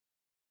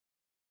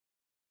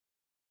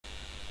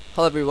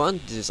Hello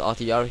everyone, this is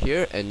RTR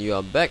here and you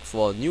are back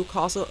for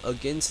Newcastle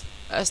against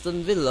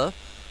Aston Villa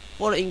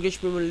for the English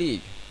Premier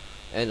League.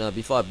 And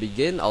before I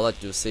begin, I'd like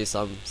to say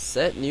some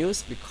sad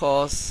news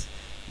because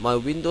my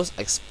Windows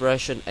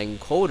Expression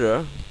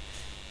encoder,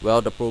 well,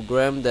 the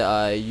program that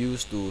I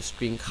use to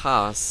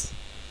screencast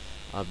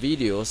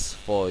videos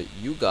for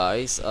you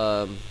guys,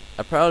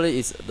 apparently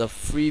it's the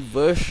free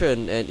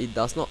version and it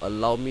does not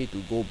allow me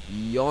to go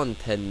beyond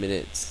 10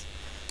 minutes.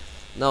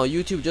 Now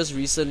YouTube just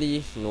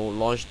recently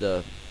launched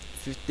the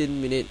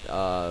 15-minute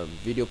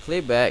video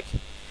playback,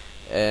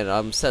 and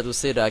I'm sad to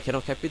say that I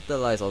cannot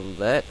capitalize on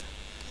that,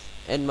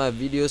 and my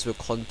videos will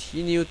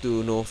continue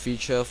to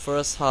feature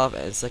first half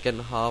and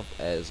second half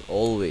as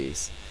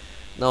always.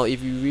 Now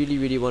if you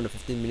really want the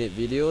 15-minute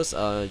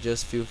videos,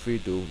 just feel free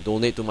to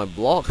donate to my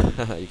blog.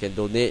 You can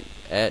donate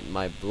at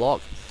my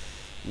blog.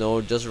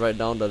 Just write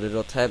down the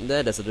little tab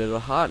there, there's a little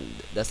heart,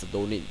 that's the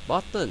donate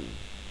button.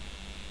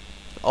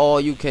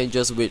 Or you can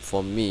just wait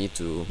for me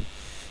to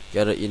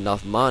gather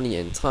enough money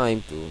and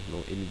time to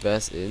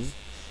invest in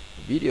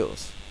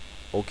videos.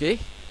 Okay,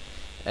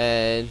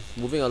 and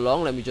moving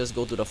along, let me just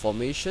go to the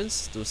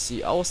formations to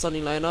see our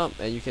starting lineup,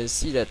 and you can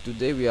see that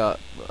today we are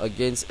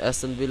against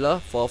Aston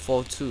Villa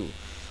 4-4-2.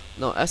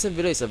 Now Aston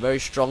Villa is a very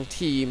strong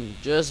team,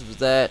 just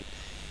that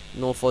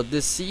for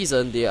this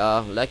season they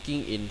are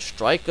lacking in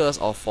strikers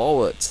or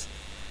forwards.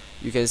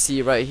 You can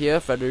see right here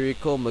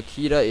Federico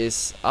Macheda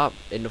is up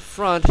in the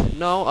front.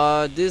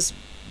 Now this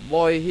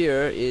boy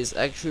here is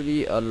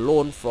actually a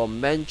loan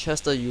from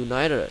Manchester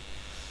United,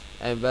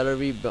 and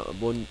Valery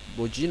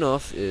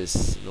Bojinov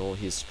is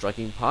his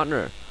striking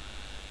partner.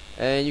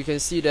 And you can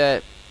see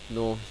that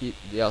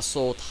they are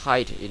so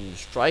tight in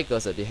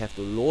strikers that they have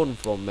to loan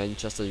from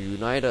Manchester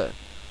United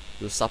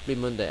to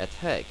supplement their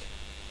attack.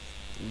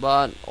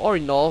 But all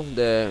in all,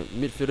 the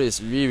midfielder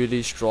is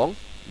really strong.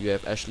 You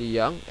have Ashley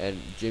Young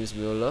and James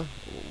Mueller,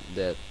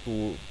 the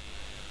two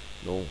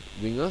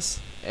wingers.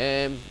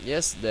 And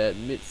yes, the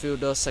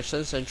midfielder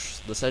section,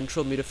 the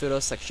central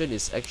midfielder section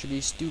is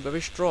actually still very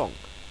strong.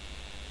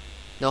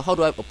 Now how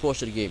do I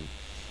approach the game?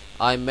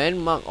 I man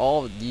mark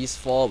all of these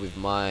four with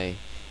my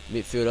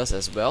midfielders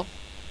as well,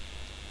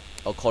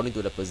 according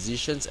to the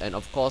positions, and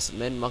of course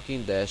man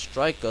marking their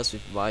strikers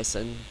with my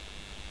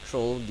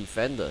central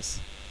defenders.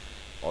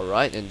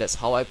 Alright, and that's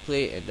how I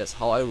play and that's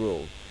how I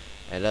roll.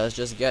 And let's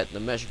just get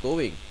the match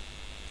going.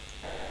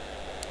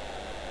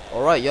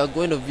 Alright, you're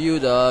going to view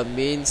the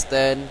main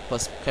stand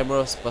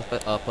camera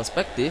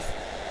perspective,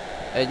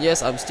 and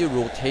yes, I'm still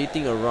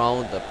rotating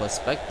around the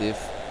perspective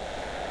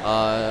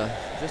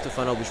just to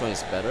find out which one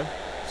is better,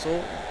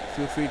 so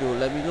feel free to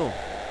let me know.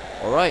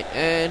 Alright,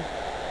 and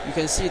you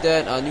can see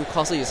that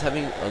Newcastle is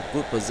having a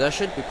good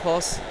possession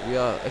because we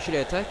are actually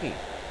attacking,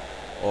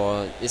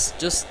 or it's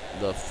just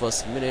the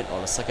first minute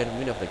or the second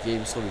minute of the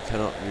game, so we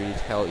cannot really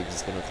tell if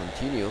it's going to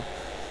continue.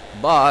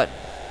 But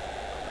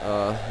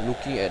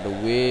looking at the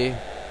way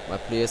my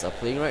players are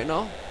playing right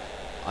now,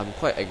 I'm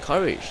quite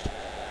encouraged.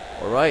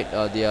 Alright,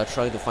 they are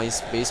trying to find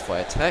space for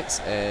attacks,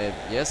 and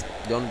yes,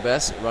 Leon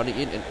Best running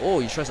in, and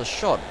he tries a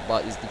shot,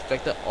 but it's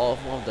deflected off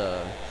one of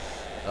the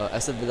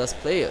Aston Villa's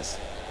players.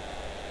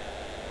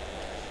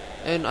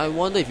 And I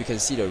wonder if you can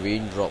see the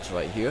raindrops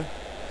right here.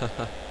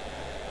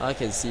 I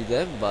can see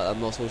them, but I'm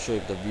not so sure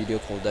if the video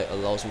codec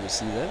allows you to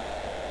see them.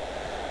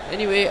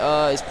 Anyway,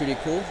 it's pretty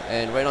cool.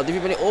 And right now,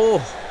 David Bentley, oh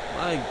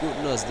my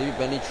goodness, David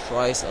Bentley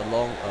tries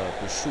along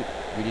to shoot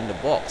within the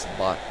box,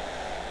 but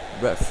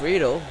Brad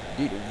Friedel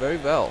did very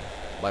well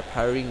by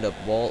parrying the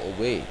ball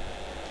away.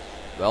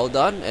 Well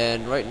done.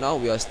 And right now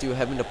we are still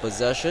having the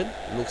possession.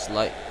 Looks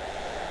like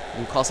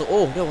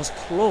Newcastle, that was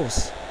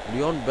close.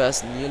 Leon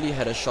Best nearly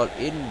had a shot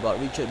in, but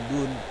Richard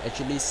Dunne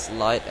actually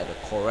slid at the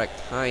correct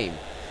time.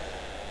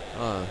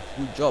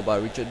 Good job by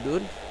Richard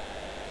Dunne.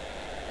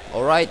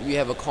 Alright, we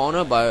have a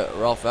corner by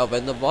Rafael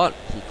van der Vaart.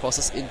 He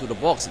crosses into the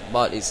box,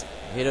 but it's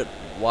headed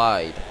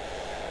wide.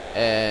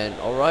 And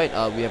alright,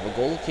 we have a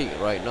goal kick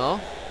right now.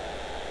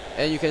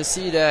 And you can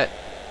see that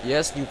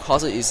yes,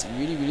 Newcastle is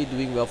really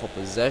doing well for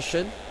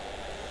possession,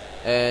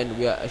 and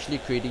we are actually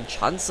creating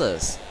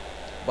chances,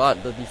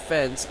 but the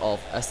defense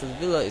of Aston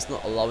Villa is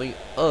not allowing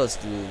us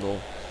to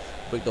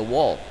break the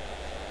wall.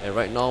 And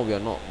right now we are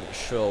not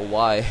sure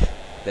why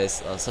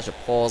there's such a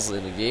pause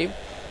in the game.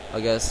 I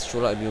guess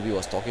Shola Amobi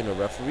was talking to the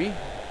referee.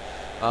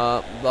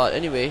 But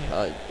anyway,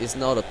 it's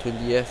now the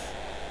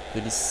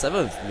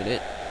 27th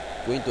minute,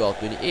 going to our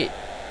 28th.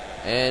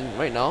 And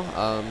right now,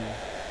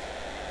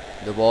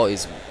 the ball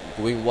is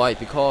going wide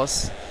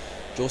because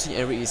Josie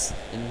Henry is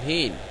in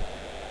pain.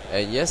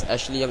 And yes,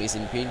 Ashley Young is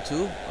in pain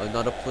too.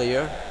 Another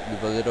player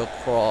with a little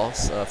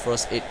cross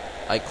first aid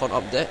icon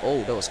up there.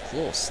 That was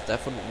close.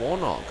 Stephen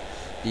Warnock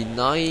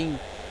denying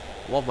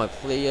one of my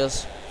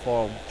players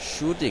from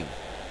shooting.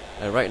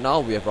 And right now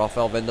we have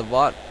Rafael van der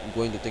Vaart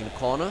going to take the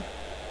corner.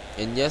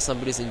 And yes,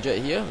 somebody's injured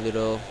here.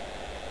 Little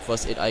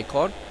first aid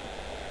icon.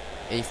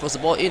 And he throws the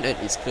ball in and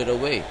it's cleared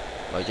away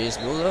by James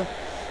Mueller.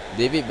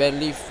 David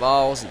Bentley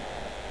fouls.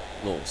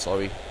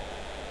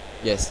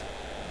 Yes,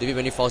 David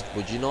Bentley fouls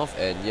Bojinov,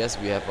 and yes,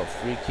 we have a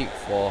free kick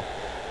for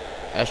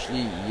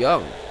Ashley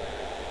Young.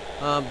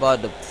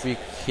 But the free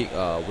kick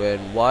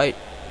went wide,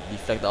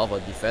 deflected off a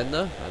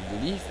defender, I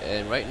believe.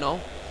 And right now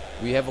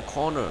we have a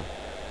corner.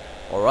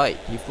 Alright,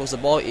 he throws the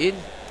ball in,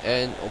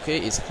 and okay,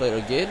 it's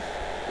cleared again.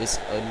 It's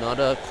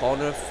another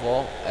corner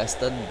for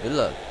Aston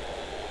Villa.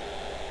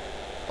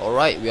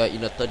 Alright, we are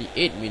in the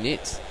 38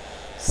 minutes.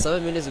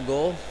 7 minutes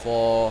ago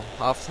for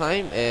half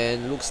time,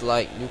 and looks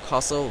like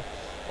Newcastle,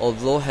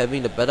 although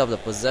having the better of the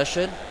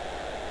possession,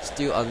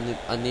 still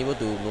unable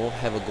to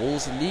have a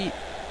goals lead.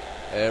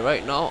 And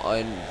right now,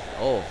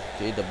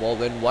 okay, the ball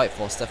went wide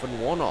for Stephen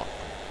Warnock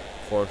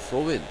for a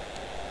throw-in,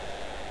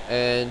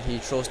 and he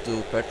throws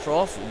to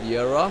Petrov,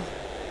 Vieira,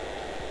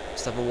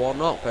 Stephen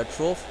Warnock,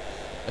 Petrov,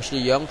 Ashley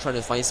Young trying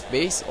to find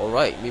space.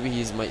 Alright, maybe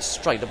he might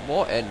strike the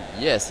ball, and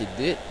yes, he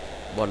did,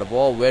 but the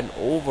ball went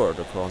over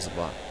the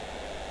crossbar.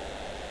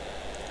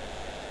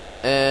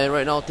 And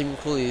right now, Tim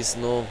Krul is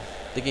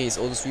taking his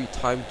own sweet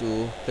time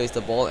to place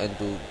the ball and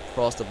to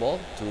cross the ball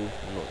to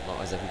not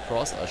exactly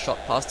cross, a short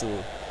pass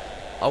to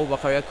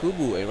Abubakar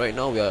Yakubu. And right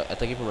now we are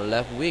attacking from the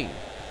left wing.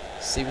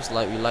 Seems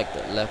like we like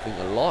the left wing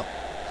a lot.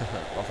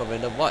 Rafa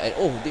van der Vaart,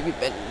 and David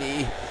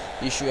Bentley,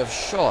 he should have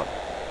shot.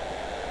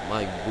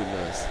 My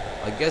goodness,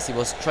 I guess he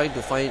was trying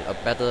to find a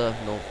better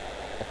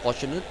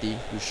opportunity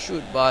to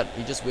shoot, but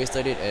he just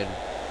wasted it, and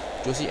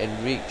Josie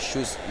Enrique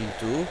shoots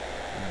into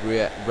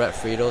Brad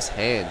Fredo's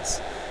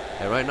hands.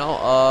 And right now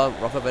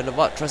Rafa van der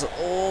Vaart tries to,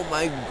 oh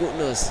my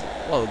goodness,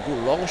 what a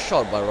good long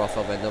shot by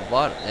Rafa van der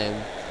Vaart, and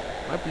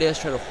my players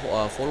try to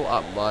follow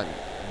up, but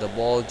the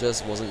ball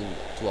just wasn't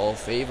to our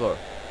favor.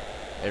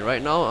 And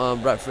right now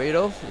Brad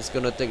Fredo is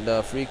gonna take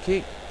the free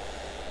kick.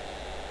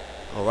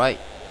 Alright,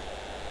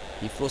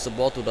 he throws the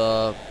ball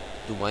to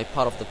my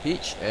part of the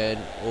pitch, and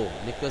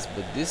Nicholas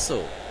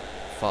Bedisso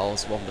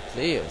fouls one of the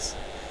players.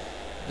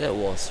 That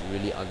was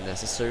really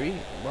unnecessary,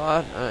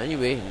 but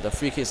anyway, the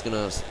free kick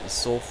is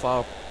so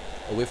far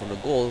away from the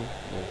goal.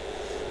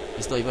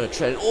 It's not even a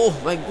threat. Oh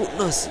my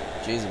goodness,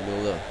 James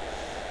Milner.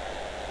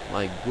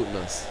 My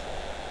goodness,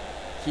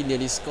 he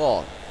nearly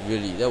scored.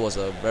 Really, that was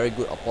a very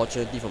good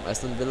opportunity from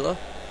Aston Villa,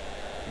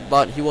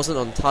 but he wasn't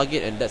on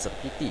target, and that's a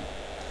pity.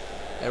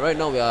 And right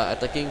now we are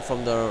attacking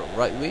from the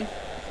right wing,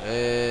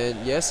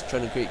 and yes,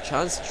 trying to create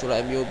chance.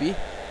 Shola MUB,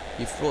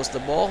 he floats the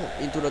ball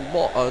into the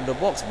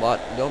box, but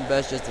Leon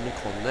Bash just didn't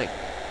connect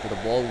to the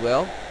ball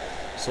well,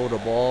 so the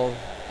ball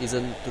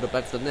isn't to the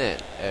back of the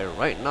net. And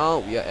right now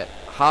we are at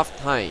half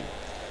time.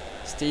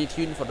 Stay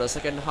tuned for the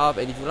second half,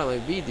 and if you like my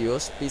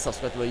videos, please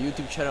subscribe to my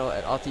YouTube channel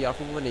at RTR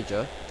Football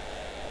Manager,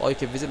 or you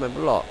can visit my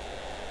blog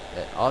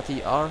at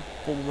RTR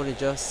Football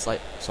Manager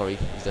site. Sorry,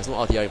 there's no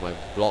RTR in my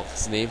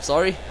blog's name,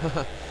 sorry.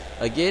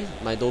 Again,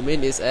 my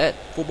domain is at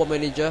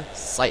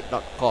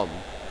footballmanagersite.com.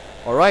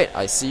 Alright,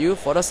 I see you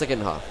for the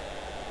second half.